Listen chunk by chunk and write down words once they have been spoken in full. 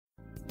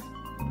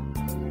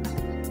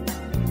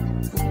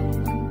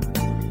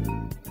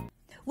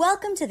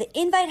Welcome to the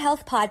Invite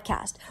Health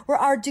podcast, where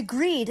our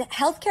degreed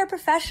healthcare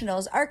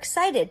professionals are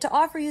excited to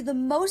offer you the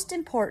most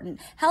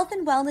important health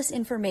and wellness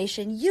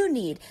information you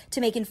need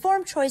to make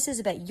informed choices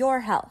about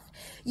your health.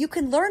 You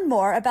can learn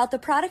more about the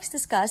products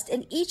discussed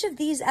in each of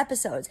these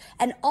episodes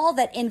and all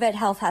that Invite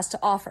Health has to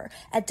offer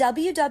at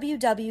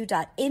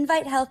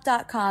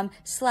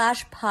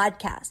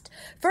www.invitehealth.com/podcast.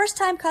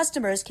 First-time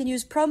customers can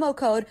use promo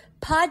code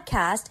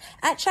podcast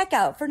at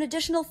checkout for an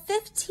additional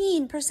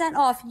 15%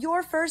 off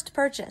your first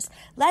purchase.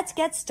 Let's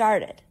get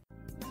started.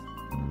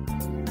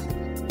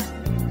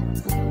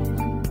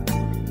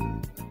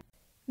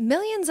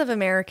 Millions of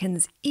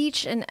Americans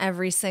each and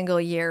every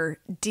single year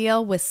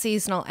deal with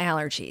seasonal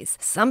allergies.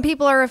 Some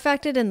people are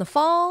affected in the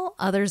fall,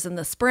 others in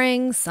the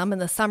spring, some in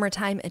the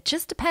summertime. It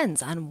just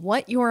depends on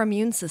what your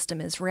immune system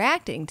is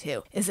reacting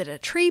to. Is it a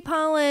tree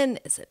pollen?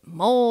 Is it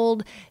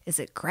mold? Is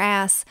it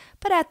grass?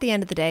 But at the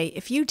end of the day,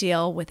 if you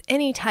deal with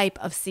any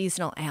type of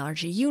seasonal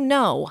allergy, you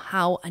know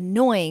how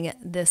annoying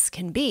this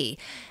can be.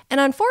 And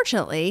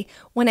unfortunately,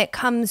 when it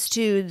comes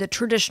to the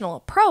traditional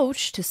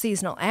approach to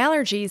seasonal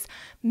allergies,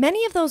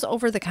 many of those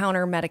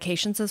over-the-counter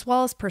medications as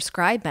well as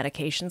prescribed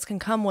medications can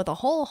come with a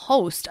whole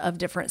host of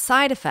different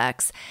side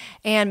effects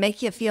and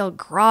make you feel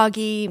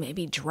groggy,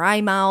 maybe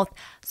dry mouth.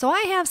 So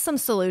I have some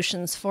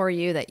solutions for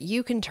you that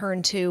you can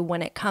turn to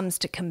when it comes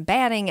to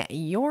combating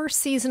your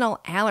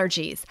seasonal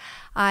allergies.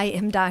 I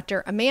am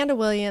Dr. Amanda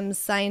Williams,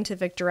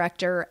 Scientific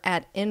Director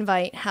at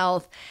Invite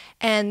Health,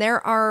 and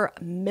there are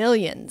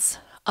millions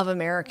of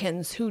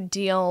Americans who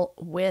deal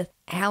with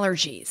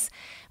allergies.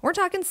 We're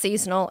talking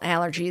seasonal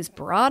allergies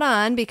brought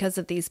on because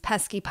of these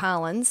pesky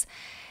pollens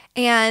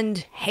and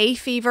hay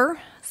fever.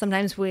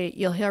 Sometimes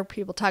you'll hear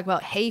people talk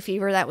about hay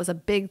fever. That was a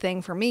big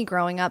thing for me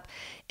growing up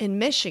in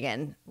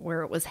Michigan,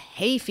 where it was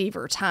hay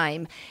fever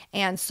time.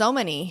 And so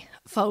many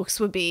folks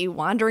would be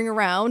wandering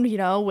around,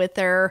 with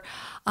their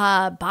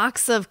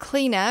box of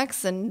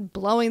Kleenex and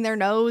blowing their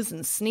nose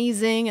and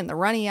sneezing and the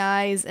runny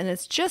eyes. And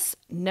it's just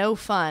no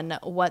fun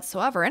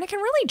whatsoever. And it can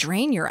really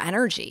drain your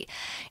energy.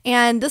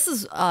 And this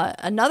is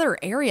another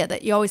area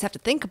that you always have to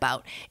think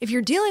about. If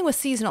you're dealing with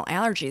seasonal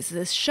allergies,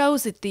 this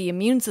shows that the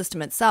immune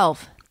system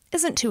itself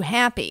isn't too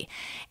happy.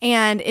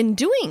 And in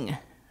doing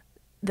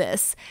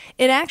this,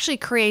 it actually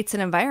creates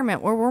an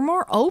environment where we're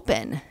more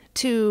open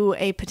to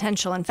a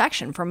potential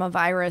infection from a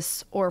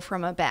virus or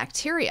from a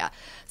bacteria.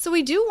 So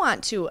we do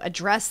want to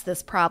address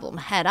this problem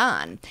head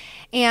on.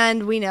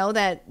 And we know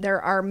that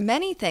there are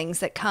many things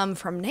that come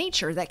from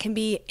nature that can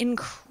be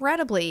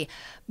incredibly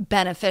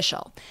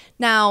beneficial.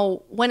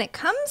 Now, when it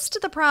comes to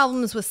the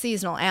problems with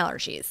seasonal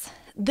allergies,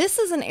 this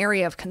is an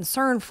area of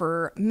concern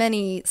for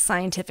many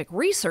scientific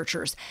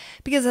researchers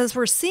because as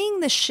we're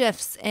seeing the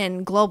shifts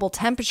in global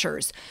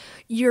temperatures,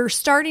 you're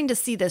starting to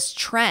see this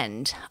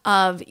trend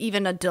of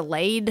even a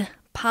delayed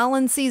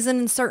pollen season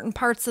in certain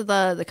parts of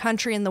the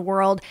country and the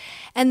world,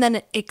 and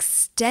then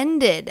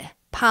extended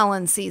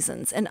pollen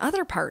seasons in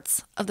other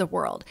parts of the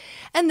world.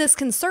 And this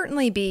can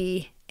certainly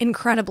be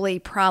incredibly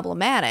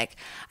problematic.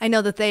 I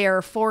know that they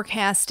are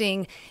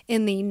forecasting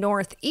in the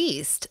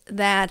Northeast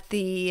that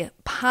the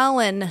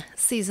pollen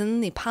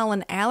season, the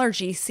pollen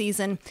allergy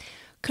season,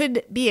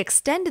 could be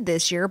extended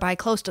this year by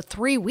close to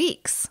 3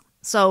 weeks.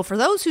 So for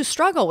those who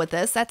struggle with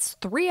this, that's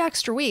 3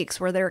 extra weeks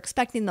where they're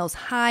expecting those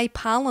high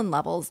pollen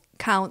levels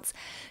counts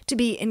to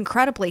be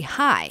incredibly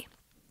high.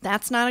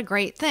 That's not a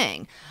great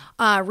thing.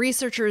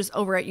 Researchers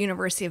over at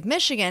University of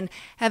Michigan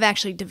have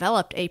actually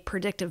developed a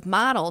predictive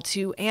model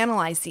to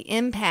analyze the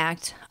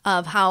impact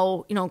of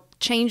how,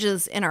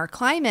 changes in our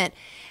climate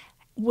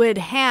would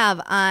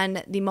have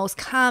on the most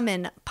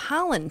common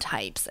pollen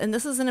types. And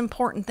this is an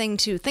important thing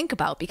to think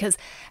about because,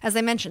 as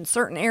I mentioned,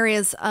 certain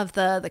areas of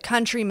the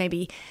country,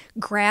 maybe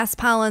grass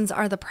pollens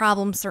are the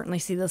problem. Certainly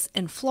see this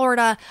in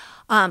Florida.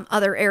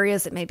 Other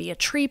areas, it may be a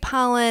tree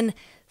pollen.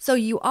 So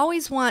you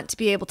always want to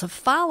be able to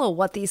follow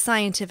what these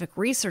scientific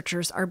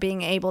researchers are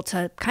being able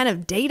to kind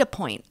of data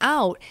point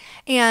out.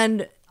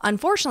 And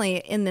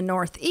unfortunately, in the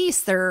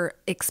Northeast, they're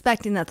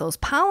expecting that those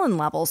pollen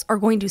levels are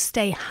going to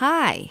stay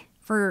high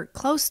for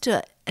close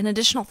to an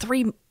additional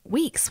 3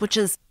 weeks,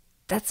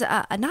 that's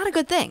not a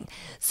good thing.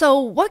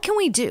 So what can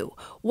we do?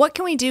 What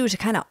can we do to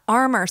kind of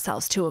arm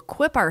ourselves, to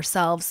equip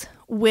ourselves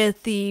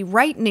with the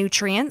right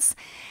nutrients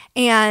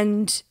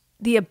and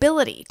the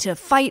ability to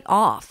fight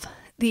off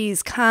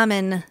these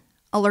common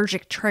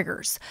allergic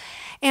triggers?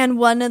 And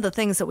one of the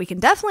things that we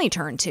can definitely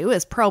turn to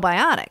is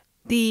probiotic.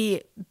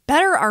 The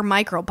better our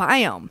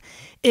microbiome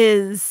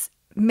is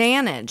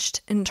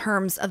managed in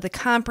terms of the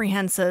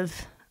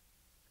comprehensive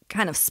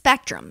kind of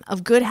spectrum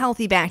of good,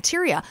 healthy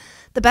bacteria,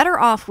 the better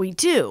off we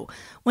do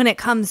when it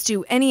comes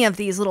to any of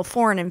these little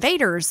foreign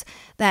invaders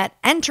that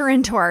enter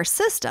into our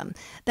system,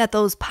 that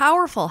those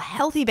powerful,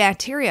 healthy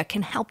bacteria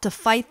can help to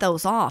fight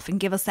those off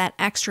and give us that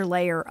extra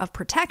layer of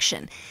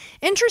protection.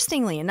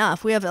 Interestingly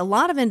enough, we have a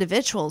lot of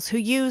individuals who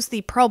use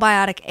the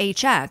probiotic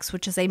HX,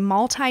 which is a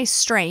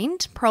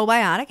multi-strained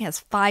probiotic, has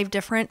 5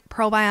 different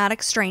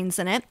probiotic strains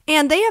in it.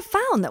 And they have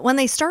found that when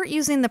they start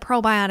using the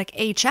probiotic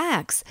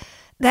HX,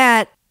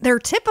 that their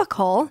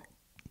typical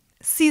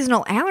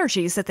seasonal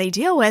allergies that they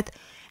deal with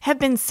have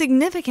been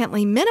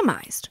significantly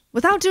minimized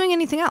without doing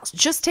anything else,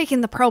 just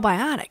taking the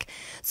probiotic.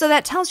 So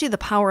that tells you the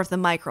power of the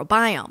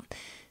microbiome.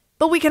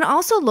 But we can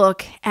also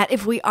look at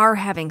if we are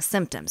having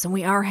symptoms and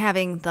we are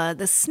having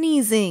the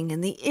sneezing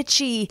and the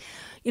itchy,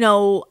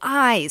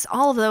 eyes,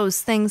 all of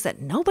those things that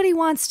nobody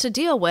wants to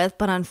deal with,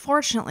 but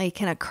unfortunately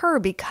can occur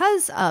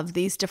because of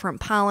these different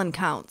pollen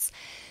counts.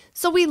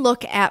 So we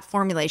look at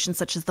formulations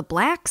such as the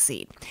black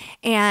seed.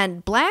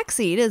 And black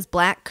seed is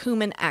black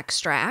cumin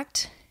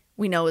extract.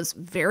 We know is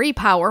very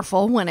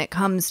powerful when it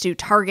comes to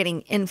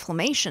targeting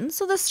inflammation.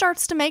 So this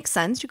starts to make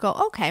sense. You go,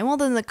 okay, well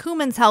then the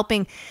cumin's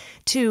helping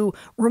to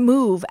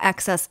remove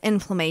excess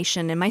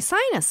inflammation in my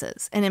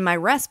sinuses and in my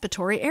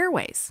respiratory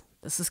airways.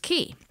 This is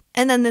key.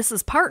 And then this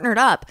is partnered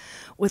up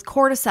with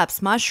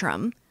cordyceps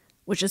mushroom,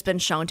 which has been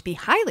shown to be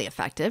highly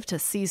effective to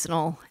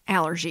seasonal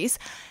allergies.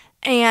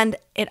 And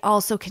it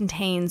also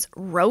contains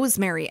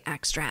rosemary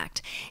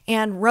extract.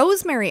 And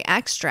rosemary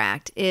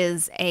extract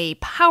is a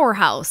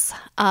powerhouse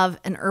of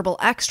an herbal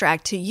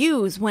extract to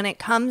use when it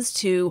comes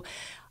to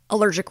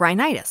allergic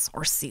rhinitis,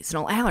 or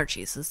seasonal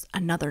allergies is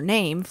another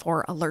name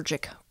for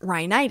allergic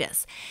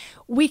rhinitis.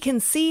 We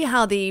can see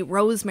how the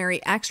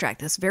rosemary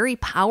extract, this very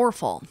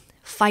powerful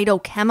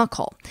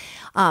phytochemical,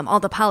 all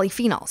the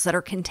polyphenols that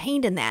are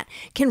contained in that,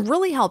 can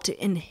really help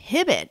to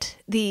inhibit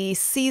the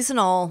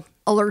seasonal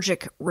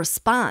allergic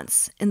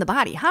response in the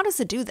body. How does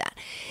it do that?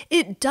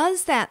 It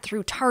does that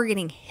through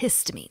targeting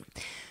histamine.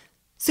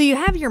 So you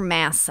have your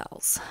mast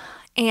cells,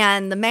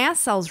 and the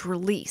mast cells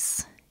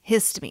release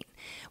histamine.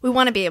 We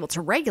want to be able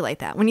to regulate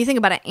that. When you think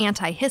about an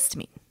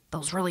antihistamine,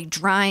 those really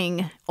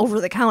drying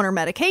over-the-counter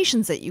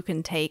medications that you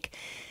can take,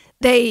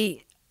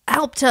 they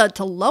help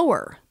to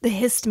lower the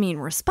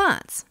histamine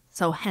response.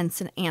 So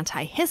hence an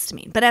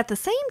antihistamine. But at the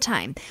same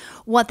time,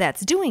 what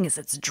that's doing is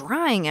it's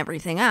drying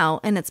everything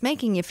out and it's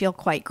making you feel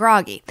quite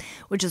groggy,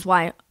 which is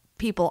why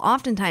people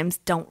oftentimes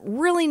don't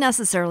really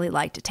necessarily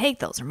like to take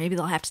those, or maybe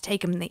they'll have to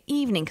take them in the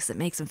evening because it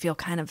makes them feel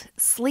kind of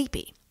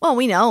sleepy. Well,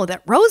 we know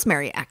that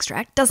rosemary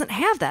extract doesn't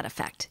have that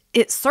effect.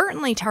 It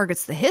certainly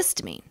targets the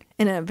histamine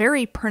in a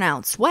very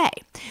pronounced way,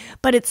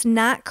 but it's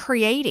not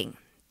creating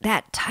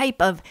that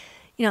type of,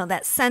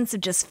 that sense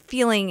of just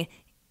feeling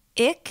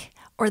ick,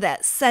 or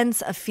that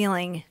sense of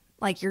feeling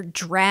like you're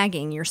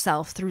dragging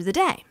yourself through the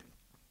day.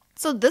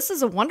 So this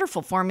is a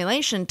wonderful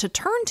formulation to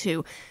turn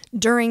to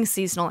during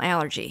seasonal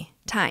allergy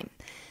time.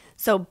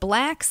 So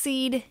black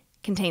seed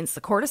contains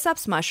the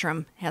cordyceps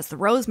mushroom, has the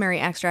rosemary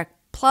extract,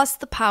 plus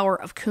the power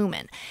of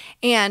cumin.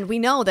 And we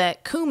know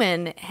that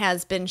cumin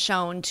has been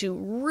shown to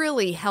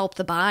really help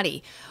the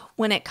body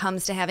when it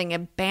comes to having a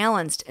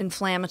balanced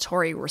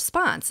inflammatory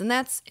response. And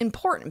that's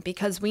important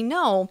because we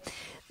know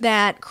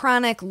that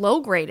chronic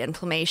low-grade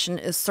inflammation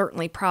is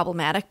certainly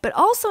problematic, but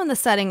also in the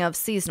setting of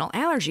seasonal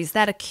allergies,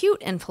 that acute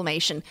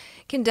inflammation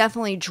can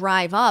definitely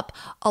drive up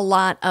a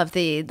lot of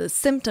the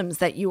symptoms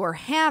that you are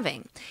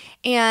having.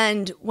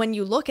 And when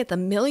you look at the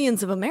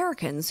millions of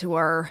Americans who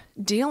are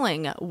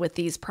dealing with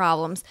these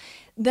problems,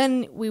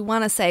 then we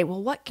want to say,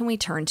 well, what can we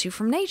turn to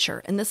from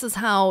nature? And this is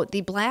how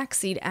the black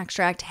seed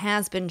extract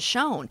has been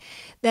shown,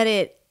 that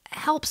it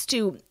helps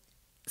to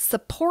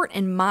support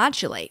and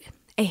modulate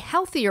a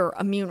healthier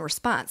immune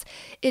response.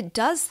 It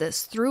does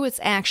this through its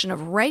action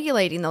of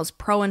regulating those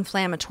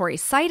pro-inflammatory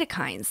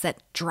cytokines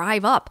that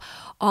drive up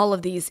all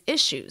of these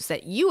issues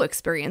that you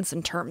experience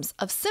in terms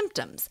of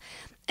symptoms.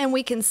 And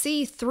we can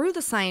see through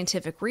the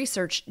scientific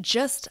research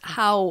just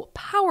how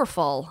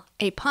powerful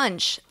a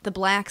punch the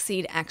black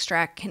seed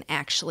extract can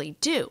actually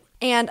do.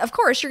 And of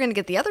course, you're going to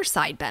get the other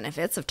side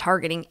benefits of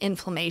targeting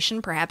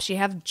inflammation. Perhaps you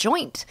have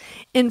joint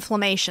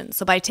inflammation.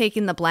 So by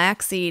taking the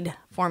black seed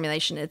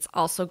formulation, it's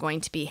also going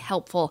to be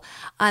helpful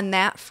on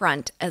that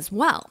front as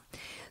well.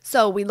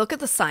 So we look at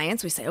the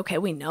science. We say, okay,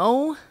 we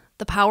know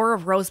the power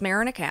of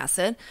rosmarinic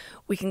acid.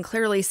 We can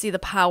clearly see the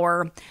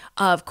power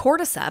of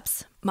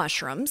cordyceps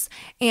mushrooms.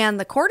 And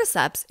the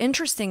cordyceps,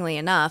 interestingly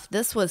enough,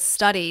 this was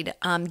studied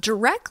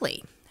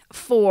directly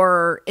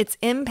for its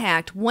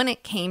impact when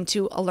it came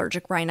to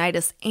allergic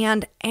rhinitis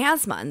and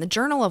asthma. In the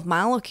Journal of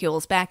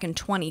Molecules back in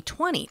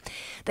 2020,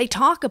 they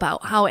talk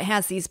about how it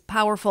has these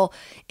powerful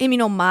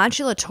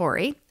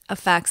immunomodulatory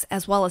effects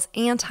as well as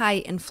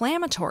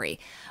anti-inflammatory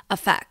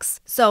effects.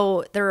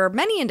 So there are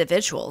many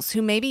individuals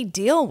who maybe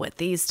deal with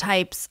these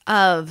types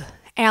of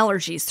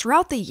allergies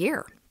throughout the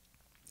year.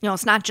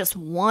 It's not just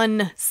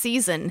one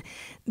season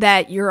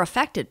that you're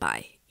affected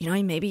by.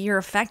 Maybe you're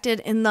affected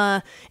in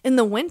the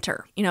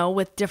winter,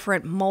 with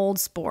different mold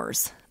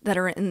spores that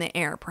are in the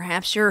air.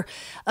 Perhaps you're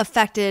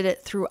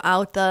affected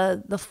throughout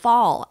the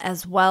fall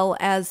as well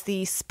as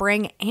the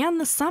spring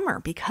and the summer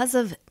because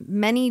of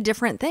many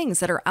different things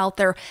that are out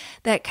there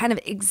that kind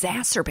of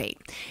exacerbate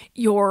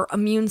your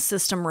immune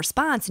system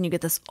response, and you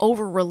get this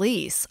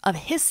over-release of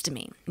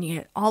histamine, and you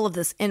get all of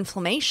this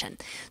inflammation.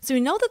 So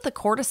we know that the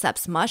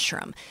cordyceps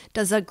mushroom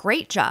does a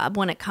great job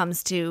when it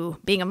comes to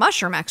being a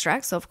mushroom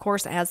extract. So of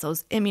course it has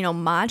those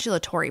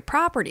immunomodulatory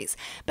properties,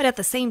 but at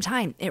the same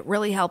time, it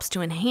really helps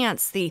to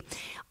enhance the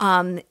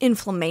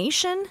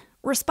inflammation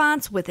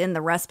response within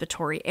the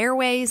respiratory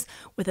airways,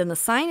 within the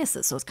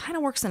sinuses. So it kind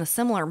of works in a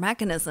similar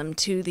mechanism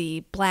to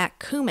the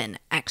black cumin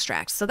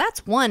extract. So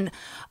that's one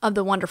of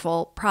the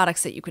wonderful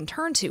products that you can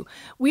turn to.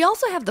 We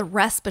also have the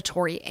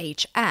Respiratory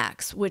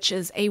HX, which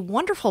is a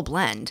wonderful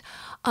blend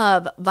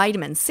of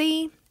vitamin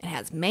C. It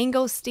has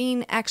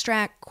mangosteen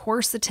extract,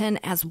 quercetin,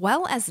 as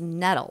well as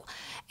nettle.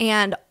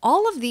 And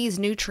all of these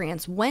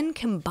nutrients, when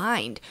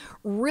combined,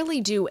 really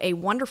do a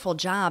wonderful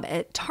job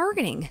at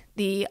targeting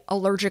the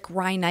allergic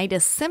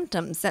rhinitis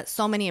symptoms that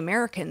so many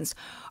Americans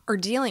are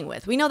dealing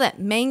with. We know that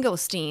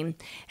mangosteen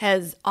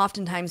has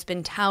oftentimes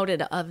been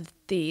touted of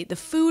the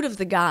food of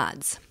the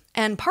gods.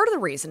 And part of the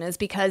reason is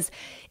because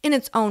in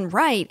its own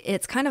right,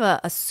 it's kind of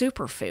a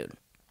superfood.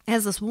 It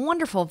has this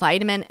wonderful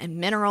vitamin and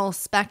mineral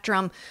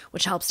spectrum,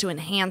 which helps to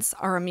enhance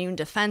our immune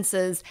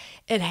defenses.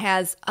 It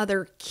has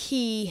other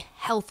key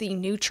healthy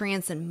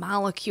nutrients and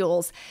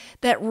molecules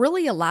that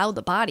really allow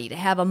the body to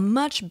have a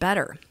much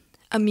better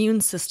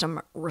immune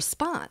system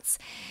response.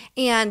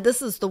 And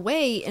this is the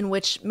way in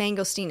which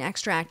mangosteen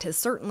extract has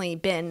certainly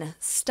been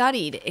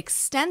studied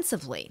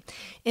extensively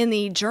in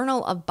the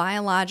Journal of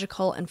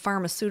Biological and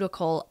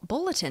Pharmaceutical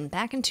Bulletin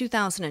back in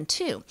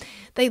 2002.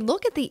 They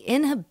look at the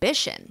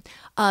inhibition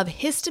of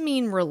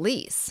histamine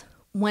release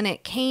when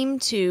it came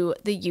to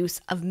the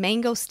use of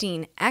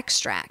mangosteen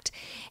extract.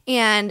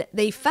 And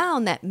they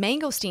found that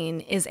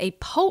mangosteen is a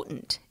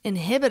potent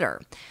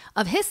inhibitor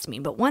of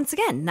histamine, but once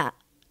again,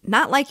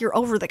 not like your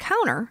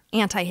over-the-counter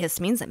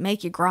antihistamines that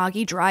make you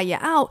groggy, dry you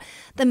out.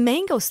 The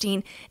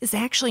mangosteen is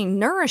actually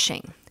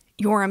nourishing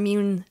your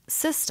immune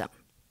system.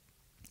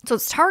 So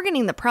it's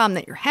targeting the problem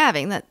that you're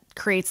having that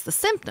creates the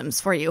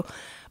symptoms for you,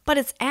 but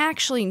it's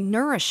actually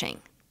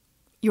nourishing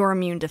your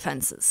immune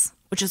defenses,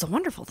 which is a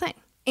wonderful thing.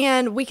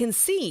 And we can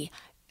see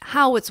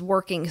how it's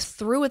working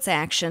through its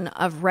action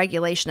of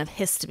regulation of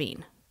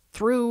histamine,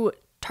 through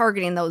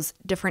targeting those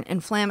different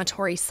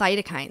inflammatory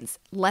cytokines,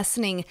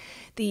 lessening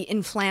the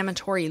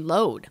inflammatory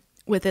load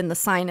within the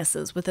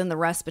sinuses, within the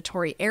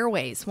respiratory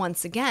airways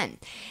once again.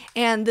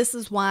 And this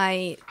is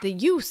why the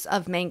use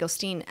of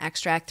mangosteen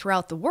extract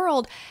throughout the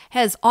world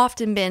has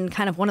often been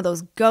kind of one of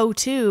those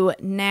go-to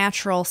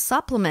natural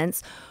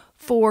supplements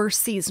for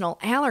seasonal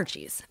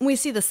allergies. And we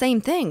see the same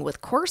thing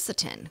with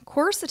quercetin.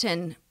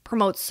 Quercetin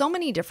promotes so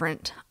many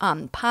different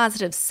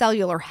positive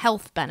cellular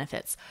health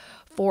benefits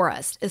for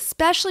us,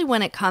 especially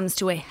when it comes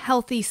to a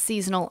healthy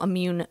seasonal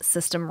immune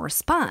system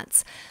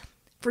response.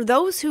 For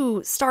those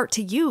who start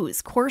to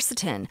use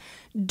quercetin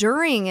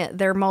during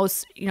their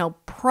most,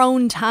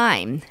 prone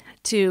time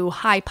to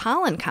high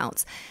pollen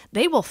counts,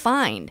 they will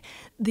find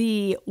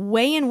the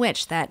way in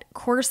which that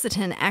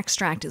quercetin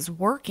extract is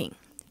working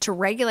to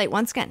regulate,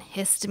 once again,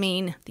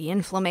 histamine, the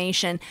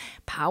inflammation,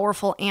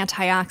 powerful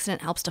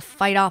antioxidant, helps to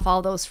fight off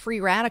all those free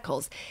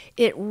radicals.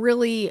 It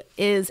really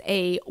is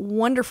a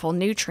wonderful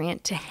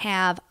nutrient to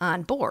have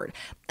on board.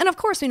 And of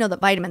course, we know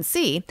that vitamin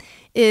C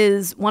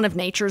is one of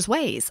nature's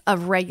ways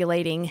of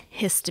regulating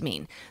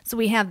histamine. So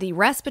we have the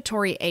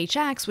Respiratory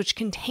HX, which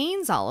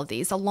contains all of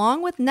these,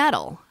 along with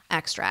nettle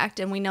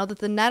extract. And we know that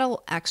the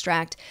nettle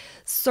extract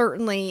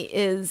certainly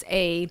is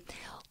a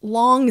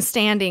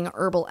long-standing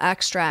herbal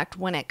extract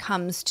when it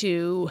comes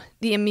to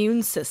the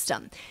immune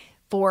system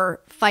for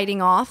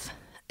fighting off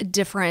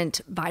different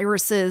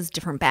viruses,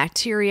 different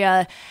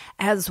bacteria,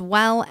 as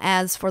well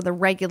as for the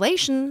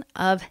regulation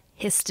of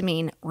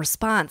histamine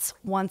response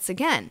once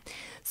again.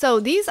 So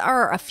these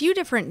are a few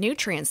different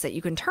nutrients that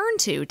you can turn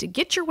to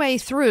get your way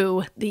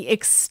through the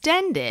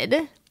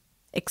expected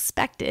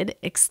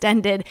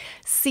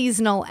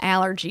seasonal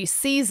allergy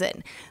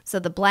season. So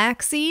the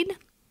black seed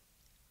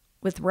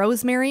with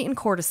rosemary and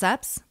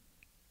cordyceps.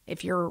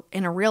 If you're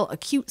in a real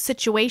acute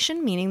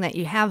situation, meaning that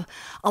you have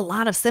a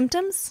lot of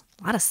symptoms,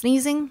 a lot of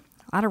sneezing,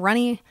 a lot of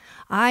runny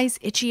eyes,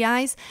 itchy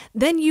eyes,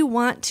 then you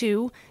want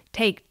to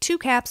take 2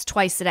 caps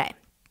twice a day.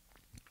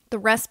 The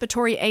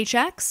Respiratory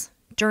HX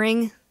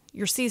during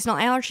your seasonal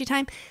allergy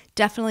time,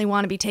 definitely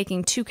want to be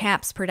taking 2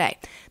 caps per day.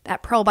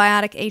 That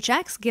probiotic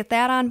HX, get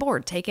that on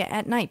board. Take it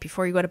at night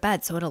before you go to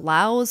bed. So it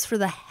allows for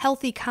the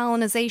healthy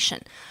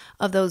colonization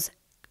of those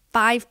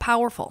 5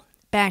 powerful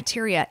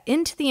bacteria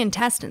into the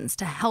intestines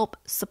to help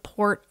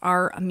support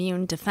our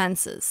immune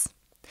defenses.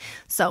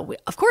 So,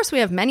 of course, we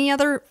have many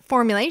other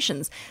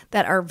formulations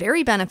that are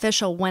very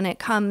beneficial when it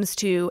comes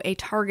to a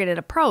targeted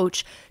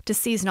approach to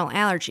seasonal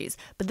allergies.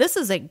 But this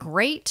is a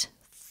great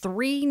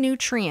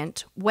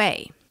 3-nutrient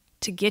way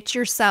to get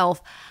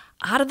yourself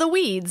out of the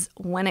weeds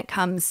when it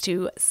comes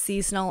to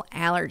seasonal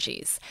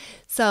allergies.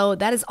 So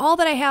that is all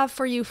that I have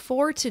for you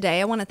for today.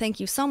 I want to thank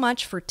you so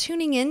much for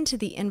tuning in to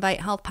the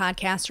Invite Health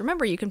podcast.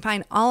 Remember, you can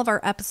find all of our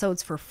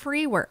episodes for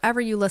free wherever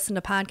you listen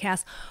to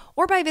podcasts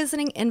or by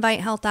visiting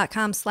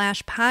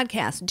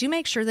invitehealth.com/podcast. Do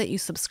make sure that you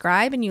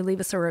subscribe and you leave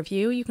us a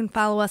review. You can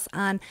follow us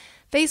on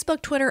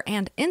Facebook, Twitter,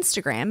 and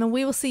Instagram, and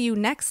we will see you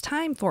next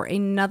time for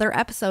another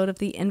episode of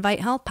the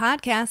Invite Health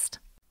podcast.